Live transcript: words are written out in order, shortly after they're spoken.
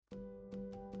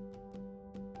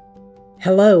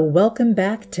Hello, welcome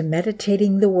back to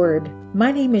Meditating the Word.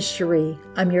 My name is Cherie.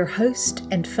 I'm your host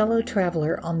and fellow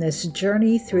traveler on this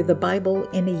journey through the Bible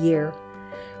in a year.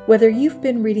 Whether you've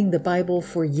been reading the Bible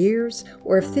for years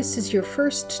or if this is your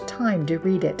first time to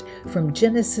read it from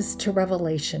Genesis to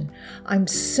Revelation, I'm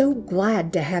so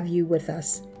glad to have you with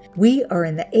us. We are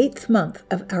in the 8th month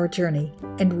of our journey,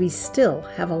 and we still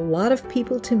have a lot of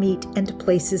people to meet and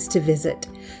places to visit.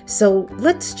 So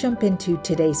let's jump into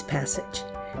today's passage.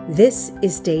 This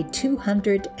is day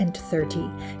 230.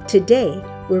 Today,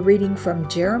 we're reading from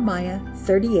Jeremiah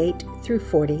 38 through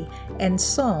 40 and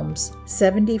Psalms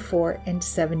 74 and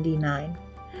 79.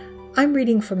 I'm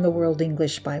reading from the World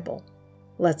English Bible.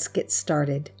 Let's get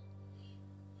started.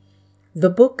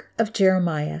 The Book of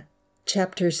Jeremiah,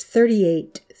 chapters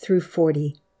 38 through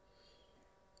 40.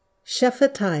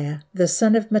 Shephatiah, the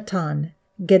son of Mattan,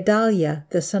 Gedaliah,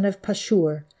 the son of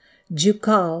Pashur,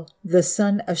 Jucal, the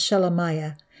son of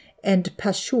Shelemiah, and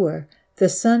Pashur, the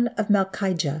son of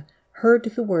Malchijah, heard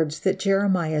the words that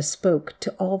Jeremiah spoke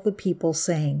to all the people,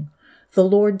 saying, The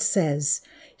Lord says,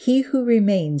 He who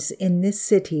remains in this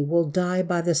city will die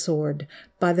by the sword,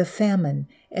 by the famine,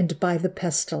 and by the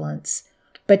pestilence.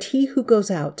 But he who goes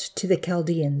out to the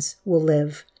Chaldeans will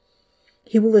live.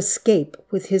 He will escape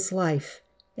with his life,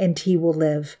 and he will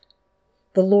live.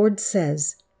 The Lord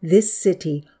says, This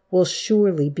city will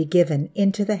surely be given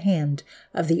into the hand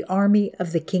of the army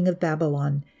of the king of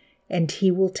Babylon, and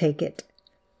he will take it.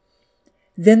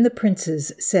 Then the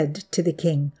princes said to the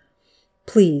king,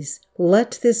 Please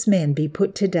let this man be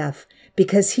put to death,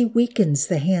 because he weakens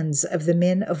the hands of the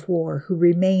men of war who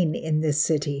remain in this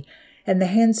city, and the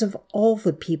hands of all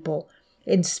the people,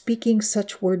 in speaking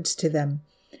such words to them.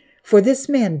 For this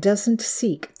man doesn't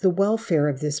seek the welfare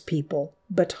of this people,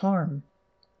 but harm.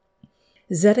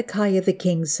 Zedekiah the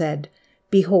king said,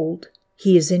 Behold,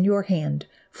 he is in your hand,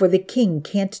 for the king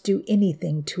can't do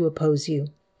anything to oppose you.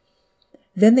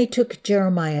 Then they took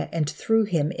Jeremiah and threw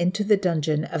him into the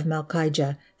dungeon of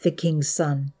Malchijah, the king's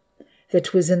son,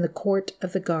 that was in the court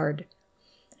of the guard.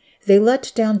 They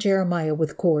let down Jeremiah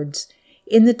with cords.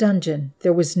 In the dungeon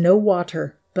there was no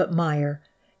water but mire,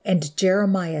 and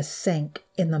Jeremiah sank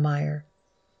in the mire.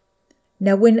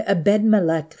 Now when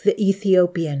Ebed-melech the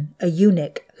Ethiopian, a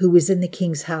eunuch who was in the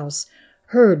king's house,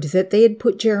 heard that they had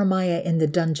put Jeremiah in the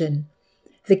dungeon,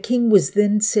 the king was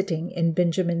then sitting in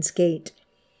Benjamin's gate.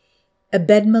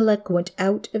 Ebed-melech went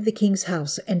out of the king's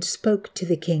house and spoke to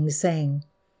the king, saying,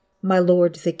 My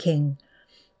lord the king,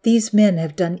 these men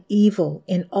have done evil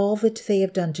in all that they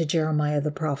have done to Jeremiah the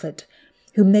prophet,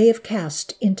 whom they have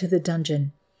cast into the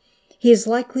dungeon. He is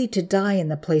likely to die in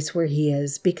the place where he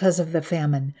is because of the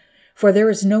famine, for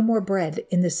there is no more bread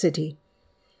in the city.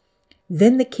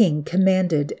 Then the king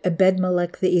commanded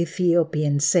Ebed-melech the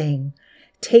Ethiopian, saying,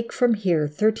 Take from here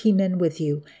 30 men with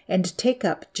you, and take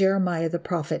up Jeremiah the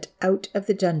prophet out of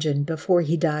the dungeon before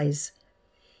he dies.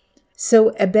 So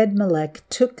Ebed-melech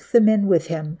took the men with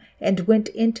him, and went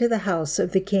into the house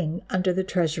of the king under the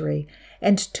treasury,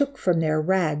 and took from there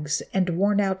rags and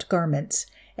worn-out garments,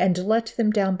 and let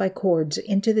them down by cords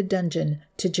into the dungeon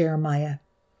to Jeremiah.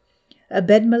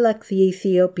 Ebed-melech the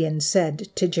Ethiopian said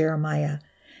to Jeremiah,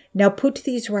 Now put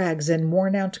these rags and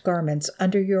worn-out garments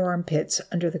under your armpits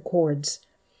under the cords.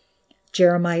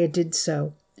 Jeremiah did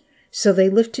so. So they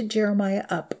lifted Jeremiah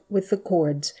up with the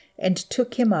cords and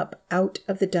took him up out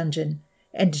of the dungeon,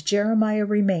 and Jeremiah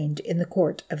remained in the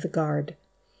court of the guard.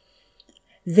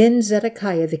 Then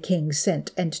Zedekiah the king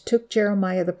sent and took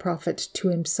Jeremiah the prophet to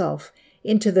himself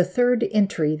into the 3rd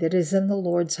entry that is in the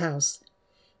Lord's house.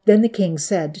 Then the king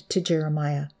said to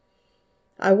Jeremiah,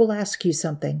 I will ask you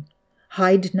something.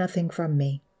 Hide nothing from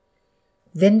me.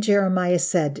 Then Jeremiah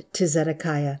said to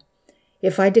Zedekiah,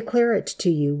 If I declare it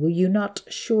to you, will you not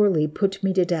surely put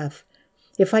me to death?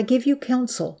 If I give you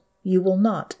counsel, you will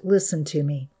not listen to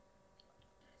me.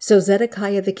 So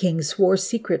Zedekiah the king swore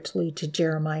secretly to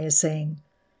Jeremiah, saying,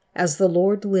 As the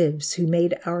Lord lives, who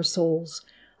made our souls,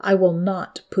 I will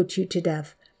not put you to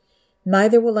death.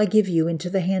 Neither will I give you into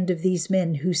the hand of these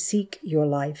men who seek your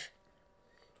life.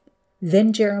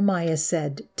 Then Jeremiah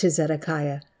said to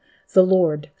Zedekiah, The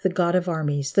Lord, the God of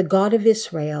armies, the God of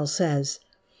Israel, says,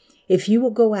 If you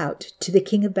will go out to the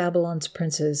king of Babylon's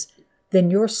princes, then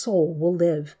your soul will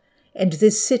live, and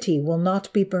this city will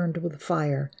not be burned with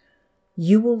fire.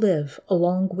 You will live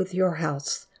along with your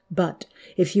house. But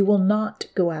if you will not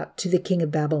go out to the king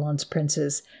of Babylon's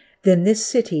princes, then this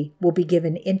city will be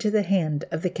given into the hand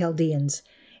of the Chaldeans,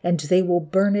 and they will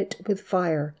burn it with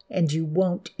fire, and you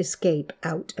won't escape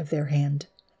out of their hand.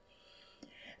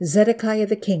 Zedekiah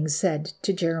the king said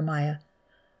to Jeremiah,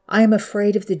 I am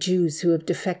afraid of the Jews who have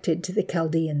defected to the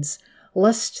Chaldeans.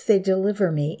 lest they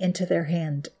deliver me into their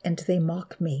hand, and they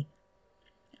mock me."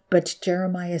 But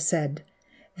Jeremiah said,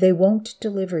 "They won't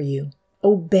deliver you.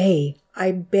 Obey,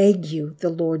 I beg you, the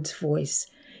Lord's voice,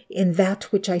 in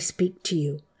that which I speak to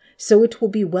you. So it will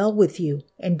be well with you,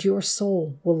 and your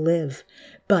soul will live.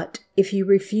 But if you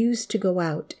refuse to go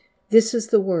out, this is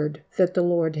the word that the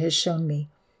Lord has shown me.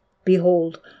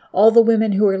 Behold, all the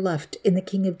women who are left in the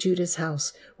king of Judah's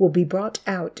house will be brought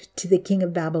out to the king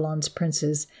of Babylon's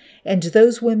princes, and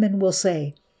those women will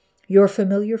say, 'Your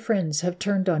familiar friends have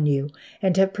turned on you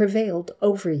and have prevailed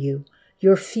over you.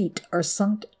 Your feet are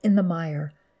sunk in the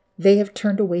mire. They have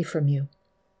turned away from you.'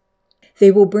 They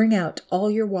will bring out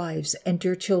all your wives and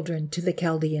your children to the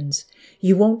Chaldeans.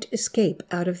 You won't escape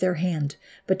out of their hand,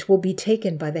 but will be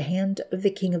taken by the hand of the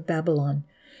king of Babylon.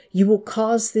 You will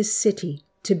cause this city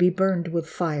to be burned with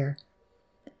fire."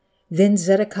 Then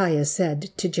Zedekiah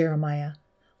said to Jeremiah,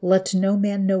 "Let no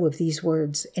man know of these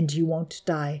words, and you won't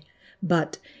die.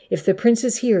 But if the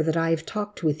princes hear that I have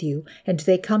talked with you, and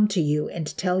they come to you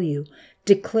and tell you,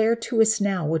 'Declare to us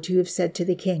now what you have said to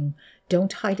the king.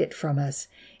 Don't hide it from us,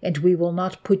 and we will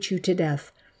not put you to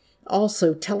death.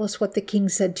 Also tell us what the king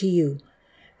said to you.'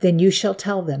 Then you shall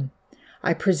tell them,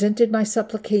 'I presented my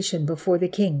supplication before the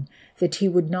king, that he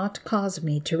would not cause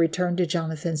me to return to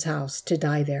Jonathan's house to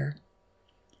die there.'"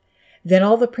 Then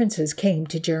all the princes came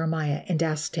to Jeremiah and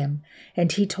asked him,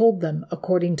 and he told them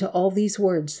according to all these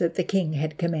words that the king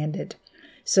had commanded.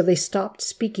 So they stopped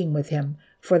speaking with him,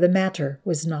 for the matter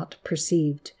was not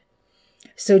perceived.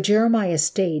 So Jeremiah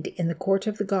stayed in the court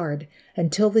of the guard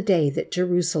until the day that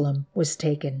Jerusalem was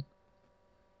taken.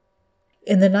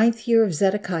 In the 9th year of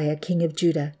Zedekiah king of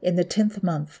Judah, in the 10th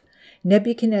month,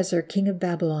 Nebuchadnezzar king of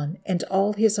Babylon and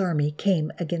all his army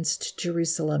came against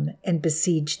Jerusalem and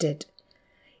besieged it.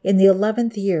 In the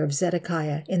 11th year of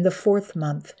Zedekiah, in the 4th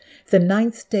month, the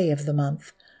 9th day of the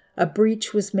month, a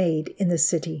breach was made in the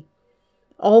city.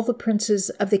 All the princes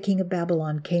of the king of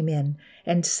Babylon came in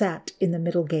and sat in the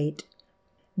middle gate: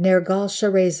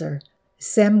 Nergal-Sharezer,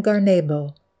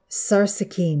 Samgar-Nebo,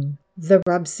 Sarsekim, the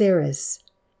Rabsaris,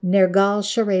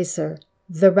 Nergal-Sharezer,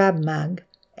 the Rabmag,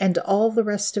 and all the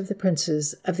rest of the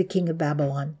princes of the king of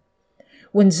Babylon.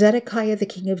 When Zedekiah the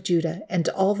king of Judah and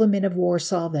all the men of war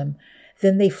saw them,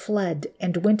 then they fled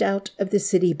and went out of the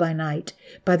city by night,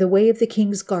 by the way of the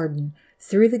king's garden,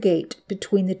 through the gate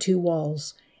between the two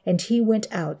walls, and he went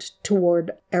out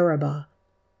toward Arabah.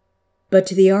 But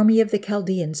the army of the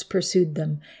Chaldeans pursued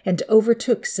them, and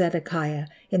overtook Zedekiah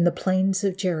in the plains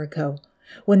of Jericho.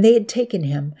 When they had taken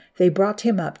him, they brought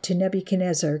him up to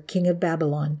Nebuchadnezzar king of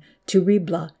Babylon, to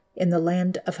Riblah in the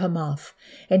land of Hamath,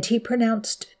 and he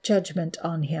pronounced judgment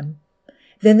on him.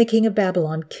 Then the king of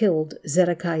Babylon killed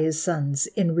Zedekiah's sons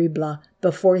in Riblah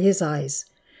before his eyes.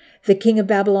 The king of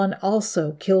Babylon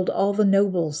also killed all the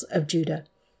nobles of Judah.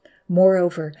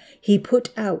 Moreover, he put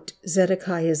out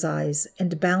Zedekiah's eyes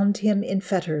and bound him in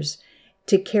fetters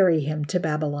to carry him to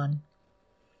Babylon.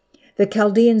 The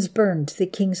Chaldeans burned the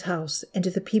king's house and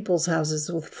the people's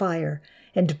houses with fire,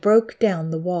 and broke down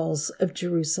the walls of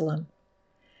Jerusalem.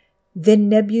 Then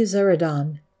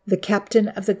Nebuzaradan, the captain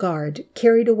of the guard,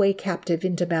 carried away captive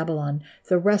into Babylon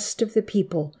the rest of the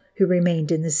people who remained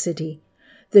in the city,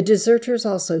 the deserters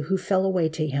also who fell away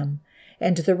to him,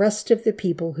 and the rest of the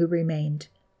people who remained.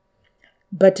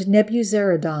 But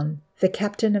Nebuzaradan, the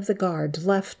captain of the guard,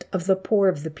 left of the poor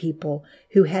of the people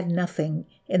who had nothing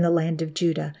in the land of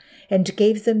Judah, and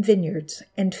gave them vineyards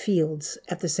and fields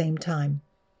at the same time.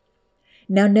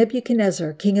 Now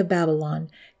Nebuchadnezzar, king of Babylon,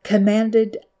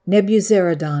 commanded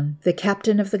Nebuzaradan, the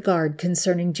captain of the guard,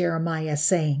 concerning Jeremiah,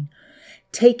 saying,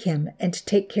 "Take him and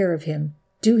take care of him.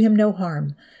 Do him no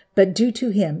harm, but do to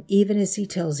him even as he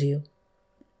tells you."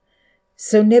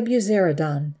 So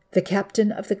Nebuzaradan, the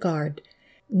captain of the guard,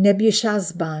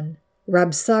 Nebushazban,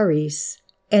 Rabsaris,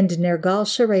 and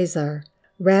Nergal-Sharezer,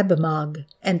 Rabmag,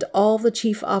 and all the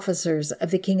chief officers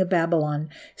of the king of Babylon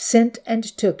sent and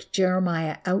took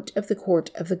Jeremiah out of the court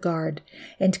of the guard,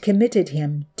 and committed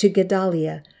him to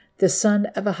Gedaliah, the son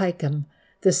of Ahikam,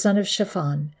 the son of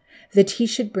Shaphan, that he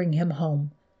should bring him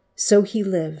home. So he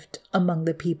lived among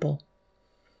the people.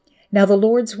 Now the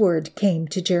Lord's word came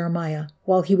to Jeremiah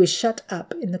while he was shut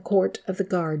up in the court of the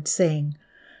guard, saying,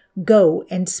 "Go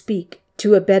and speak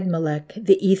to Ebed-melech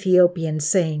the Ethiopian,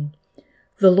 saying,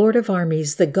 The Lord of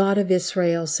armies, the God of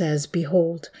Israel, says,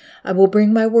 Behold, I will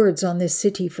bring my words on this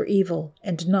city for evil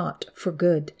and not for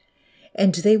good.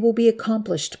 And they will be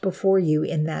accomplished before you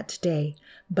in that day.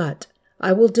 But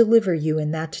I will deliver you in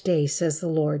that day, says the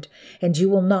Lord, and you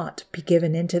will not be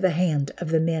given into the hand of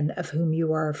the men of whom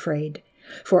you are afraid.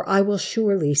 For I will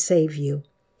surely save you.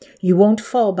 You won't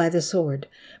fall by the sword,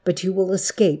 but you will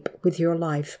escape with your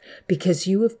life, because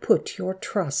you have put your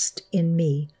trust in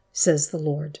me, says the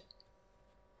Lord.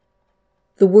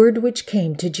 The word which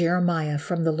came to Jeremiah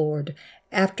from the Lord,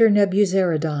 after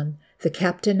Nebuzaradan, the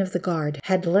captain of the guard,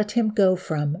 had let him go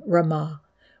from Ramah,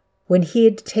 when he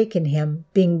had taken him,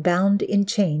 being bound in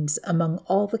chains among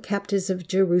all the captives of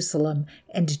Jerusalem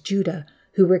and Judah,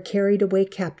 who were carried away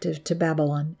captive to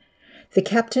Babylon. The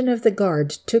captain of the guard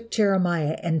took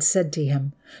Jeremiah and said to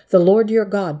him, The Lord your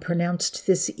God pronounced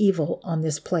this evil on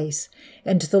this place,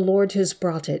 and the Lord has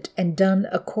brought it, and done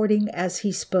according as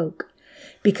he spoke.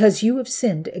 Because you have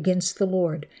sinned against the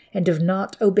Lord, and have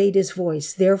not obeyed his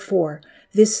voice, therefore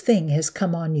this thing has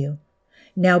come on you.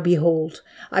 Now behold,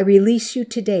 I release you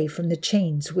today from the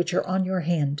chains which are on your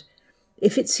hand.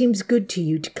 If it seems good to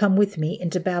you to come with me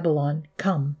into Babylon,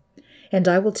 come, and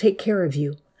I will take care of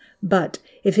you. But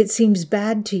if it seems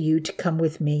bad to you to come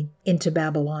with me into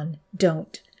Babylon,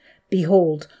 don't.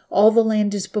 Behold, all the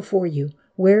land is before you.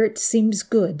 Where it seems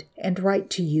good and right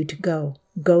to you to go,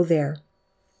 go there.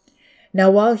 Now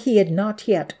while he had not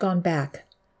yet gone back,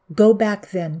 Go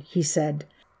back then, he said,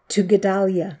 to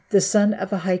Gedaliah, the son of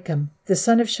Ahikam, the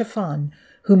son of Shaphan,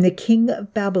 whom the king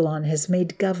of Babylon has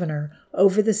made governor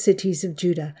over the cities of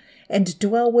Judah, and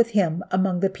dwell with him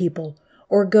among the people,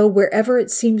 or go wherever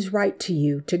it seems right to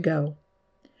you to go.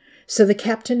 So the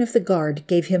captain of the guard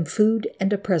gave him food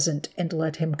and a present, and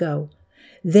let him go.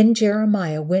 Then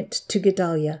Jeremiah went to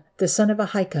Gedaliah, the son of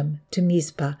Ahikam, to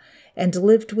Mizpah, and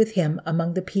lived with him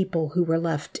among the people who were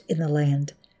left in the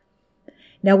land.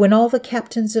 Now when all the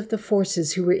captains of the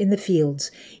forces who were in the fields,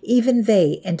 even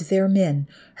they and their men,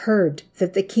 heard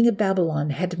that the king of Babylon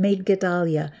had made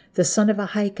Gedaliah, the son of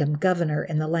Ahikam, governor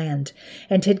in the land,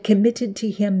 and had committed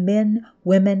to him men,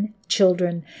 women,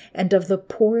 children, and of the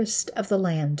poorest of the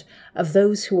land, of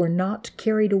those who were not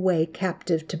carried away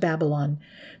captive to Babylon,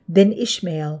 then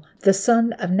Ishmael, the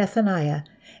son of Nethaniah,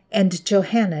 and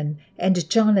Johanan, and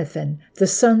Jonathan, the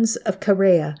sons of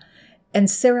Kareah, and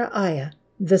Seraiah,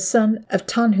 the son of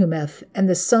Tanhumeth, and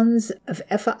the sons of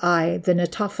Ephai the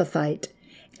Netophathite,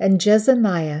 and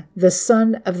Jezaniah, the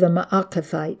son of the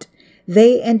Maacathite.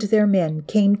 They and their men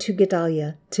came to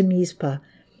Gedaliah to Mizpah.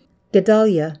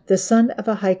 Gedaliah, the son of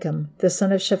Ahikam, the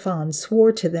son of Shaphan,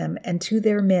 swore to them and to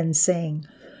their men, saying,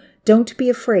 Don't be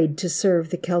afraid to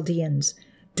serve the Chaldeans.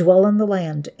 Dwell in the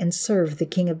land and serve the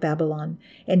king of Babylon,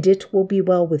 and it will be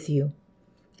well with you.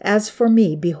 As for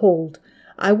me, behold,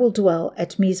 I will dwell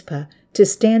at Mizpah, to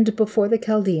stand before the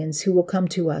Chaldeans who will come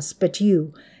to us. But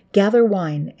you, gather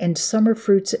wine and summer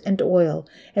fruits and oil,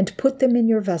 and put them in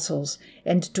your vessels,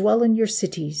 and dwell in your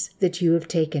cities that you have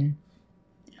taken.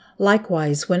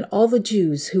 Likewise, when all the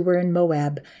Jews who were in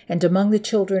Moab, and among the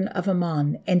children of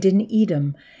Ammon, and in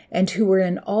Edom, and who were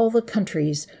in all the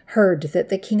countries, heard that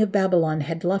the king of Babylon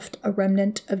had left a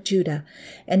remnant of Judah,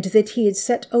 and that he had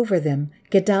set over them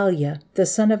Gedaliah, the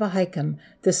son of Ahikam,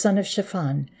 the son of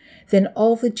Shaphan, then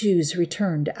all the Jews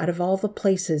returned out of all the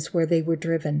places where they were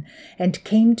driven, and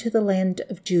came to the land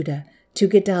of Judah, to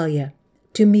Gedaliah,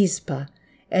 to Mizpah,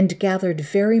 and gathered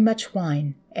very much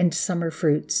wine and summer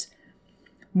fruits.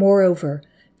 Moreover,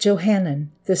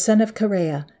 Johanan, the son of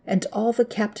Kareah, and all the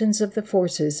captains of the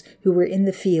forces who were in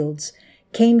the fields,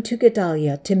 came to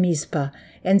Gedaliah to Mizpah,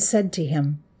 and said to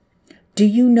him, Do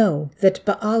you know that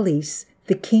Baalis,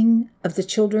 the king of the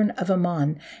children of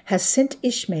Ammon, has sent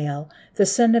Ishmael, the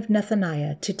son of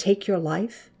Nethaniah, to take your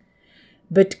life?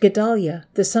 But Gedaliah,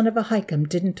 the son of Ahikam,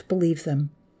 didn't believe them.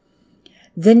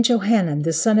 Then Johanan,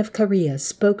 the son of Kareah,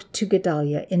 spoke to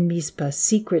Gedaliah in Mizpah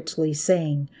secretly,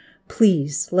 saying,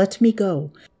 Please let me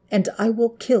go, and I will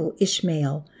kill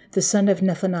Ishmael, the son of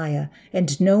Nethaniah,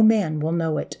 and no man will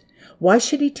know it. Why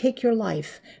should he take your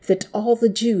life, that all the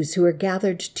Jews who are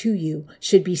gathered to you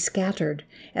should be scattered,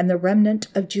 and the remnant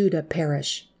of Judah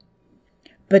perish?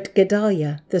 But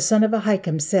Gedaliah, the son of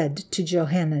Ahikam, said to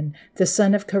Johanan, the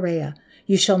son of Kareah,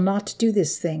 You shall not do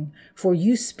this thing, for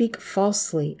you speak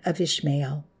falsely of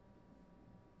Ishmael.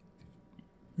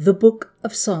 The Book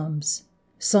of Psalms,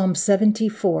 Psalm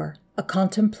 74, a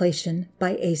contemplation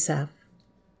by Asaph.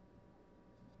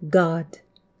 God,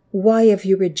 why have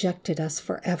you rejected us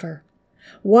forever?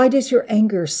 Why does your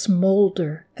anger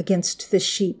smolder against the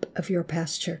sheep of your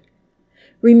pasture?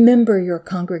 Remember your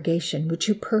congregation, which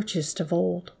you purchased of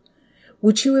old,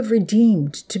 which you have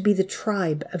redeemed to be the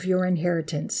tribe of your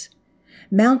inheritance.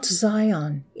 Mount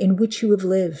Zion, in which you have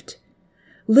lived.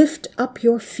 Lift up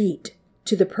your feet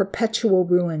to the perpetual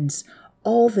ruins,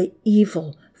 all the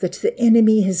evil that the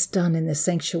enemy has done in the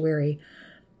sanctuary.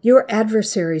 Your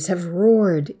adversaries have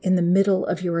roared in the middle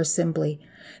of your assembly.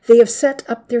 They have set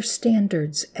up their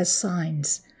standards as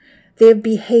signs. They have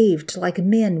behaved like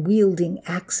men wielding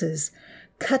axes,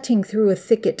 cutting through a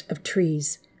thicket of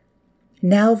trees.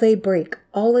 Now they break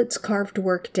all its carved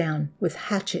work down with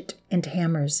hatchet and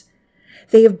hammers.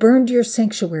 They have burned your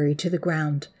sanctuary to the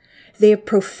ground. They have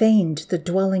profaned the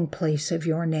dwelling place of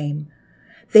your name.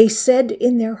 They said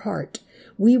in their heart,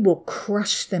 "We will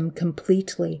crush them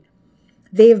completely."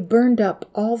 They have burned up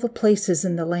all the places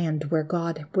in the land where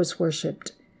God was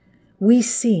worshipped. We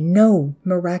see no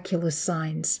miraculous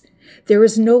signs. There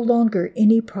is no longer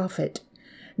any prophet,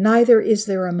 neither is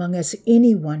there among us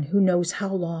anyone who knows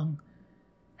how long.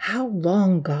 How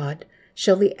long, God,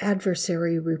 shall the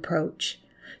adversary reproach?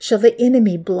 Shall the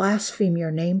enemy blaspheme your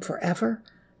name forever?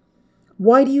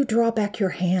 Why do you draw back your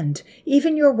hand,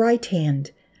 even your right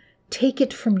hand? Take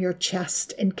it from your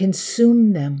chest and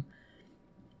consume them.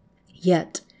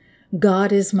 Yet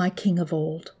God is my King of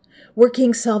old,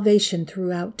 working salvation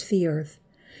throughout the earth.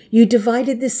 You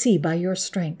divided the sea by your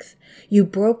strength. You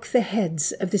broke the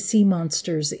heads of the sea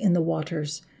monsters in the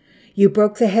waters. You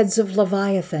broke the heads of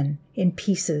Leviathan in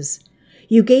pieces.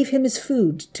 You gave him his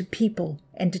food to people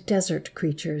and desert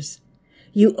creatures.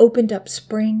 You opened up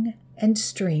spring and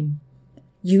stream.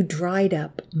 You dried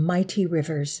up mighty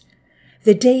rivers.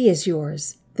 The day is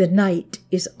yours. The night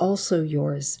is also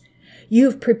yours. You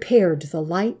have prepared the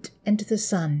light and the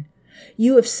sun.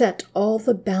 You have set all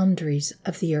the boundaries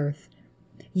of the earth.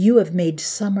 You have made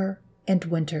summer and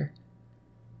winter.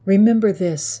 Remember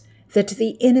this, that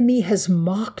the enemy has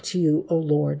mocked you, O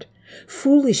Lord.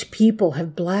 Foolish people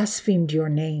have blasphemed your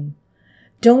name.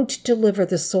 Don't deliver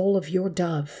the soul of your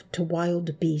dove to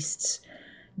wild beasts.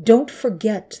 Don't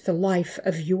forget the life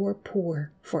of your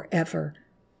poor forever.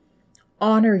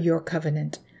 Honor your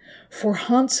covenant, for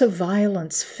haunts of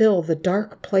violence fill the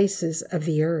dark places of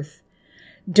the earth.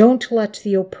 Don't let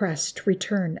the oppressed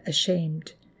return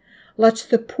ashamed. Let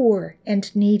the poor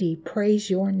and needy praise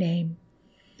your name.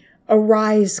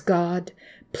 Arise, God,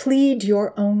 plead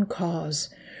your own cause.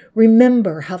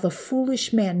 Remember how the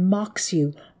foolish man mocks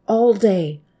you all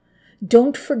day.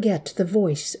 Don't forget the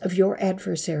voice of your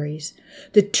adversaries.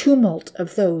 The tumult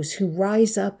of those who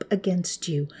rise up against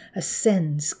you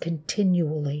ascends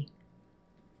continually.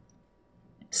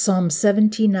 Psalm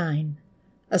 79,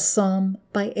 a psalm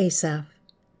by Asaph.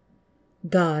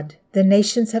 God, the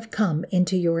nations have come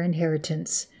into your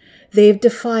inheritance. They have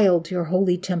defiled your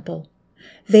holy temple.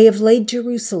 They have laid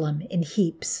Jerusalem in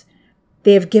heaps.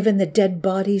 They have given the dead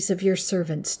bodies of your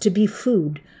servants to be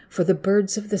food for the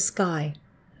birds of the sky,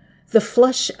 the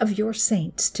flesh of your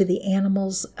saints to the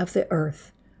animals of the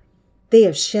earth. They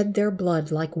have shed their blood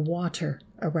like water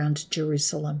around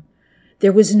Jerusalem.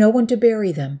 There was no one to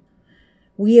bury them.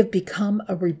 We have become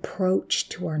a reproach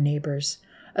to our neighbors,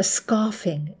 a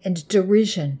scoffing and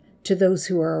derision to those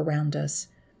who are around us.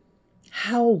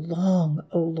 How long,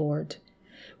 O Lord?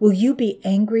 Will you be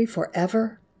angry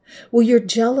forever? Will your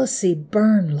jealousy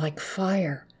burn like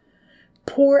fire?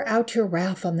 Pour out your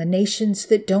wrath on the nations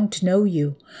that don't know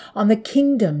you, on the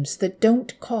kingdoms that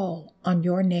don't call on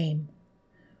your name.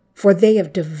 For they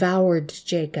have devoured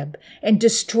Jacob and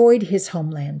destroyed his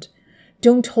homeland.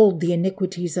 Don't hold the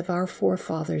iniquities of our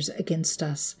forefathers against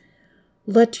us.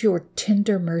 Let your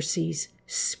tender mercies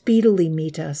speedily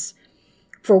meet us,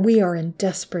 for we are in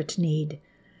desperate need.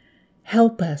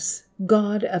 Help us,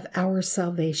 God of our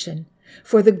salvation,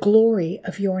 for the glory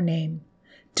of your name.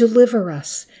 Deliver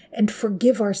us and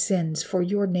forgive our sins for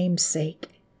your name's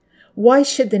sake. Why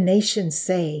should the nations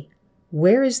say,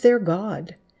 "Where is their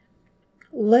God?"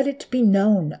 Let it be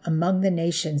known among the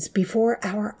nations before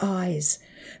our eyes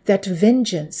that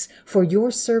vengeance for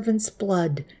your servant's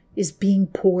blood is being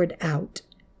poured out.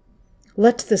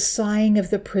 Let the sighing of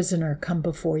the prisoner come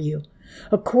before you.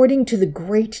 According to the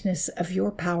greatness of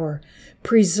your power,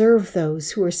 preserve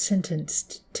those who are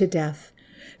sentenced to death.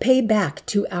 Pay back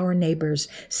to our neighbors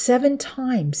 7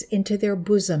 times into their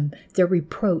bosom their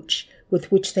reproach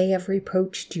with which they have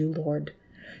reproached you, Lord.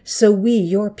 So we,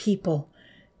 your people,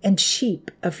 and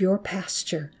sheep of your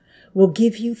pasture, will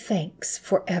give you thanks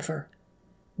forever.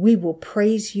 We will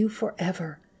praise you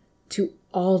forever to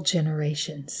all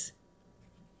generations.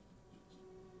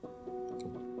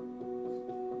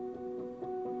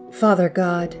 Father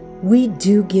God, we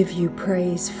do give you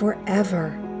praise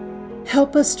forever.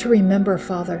 Help us to remember,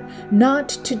 Father, not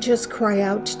to just cry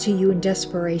out to you in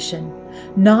desperation,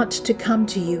 not to come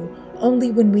to you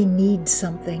only when we need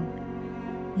something.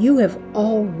 You have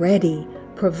already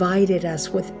provided us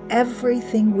with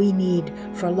everything we need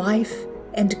for life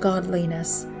and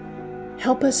godliness.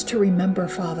 Help us to remember,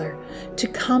 Father, to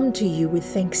come to you with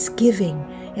thanksgiving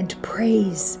and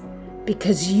praise,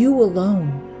 because you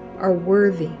alone are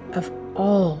worthy of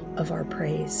all of our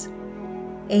praise.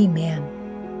 Amen.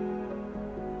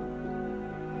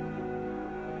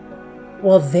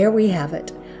 Well, there we have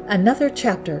it, another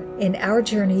chapter in our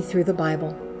journey through the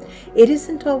Bible. It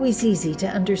isn't always easy to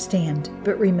understand,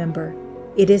 but remember,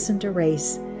 it isn't a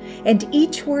race, and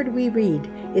each word we read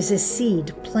is a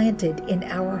seed planted in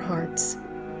our hearts.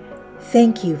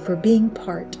 Thank you for being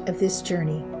part of this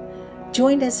journey.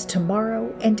 Join us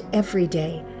tomorrow and every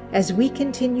day as we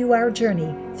continue our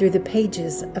journey through the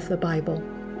pages of the Bible.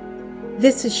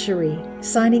 This is Cherie,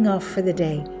 signing off for the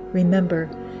day. Remember,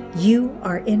 you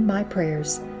are in my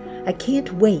prayers. I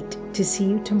can't wait to see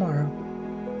you tomorrow.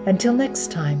 Until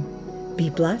next time, be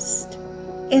blessed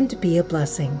and be a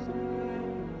blessing.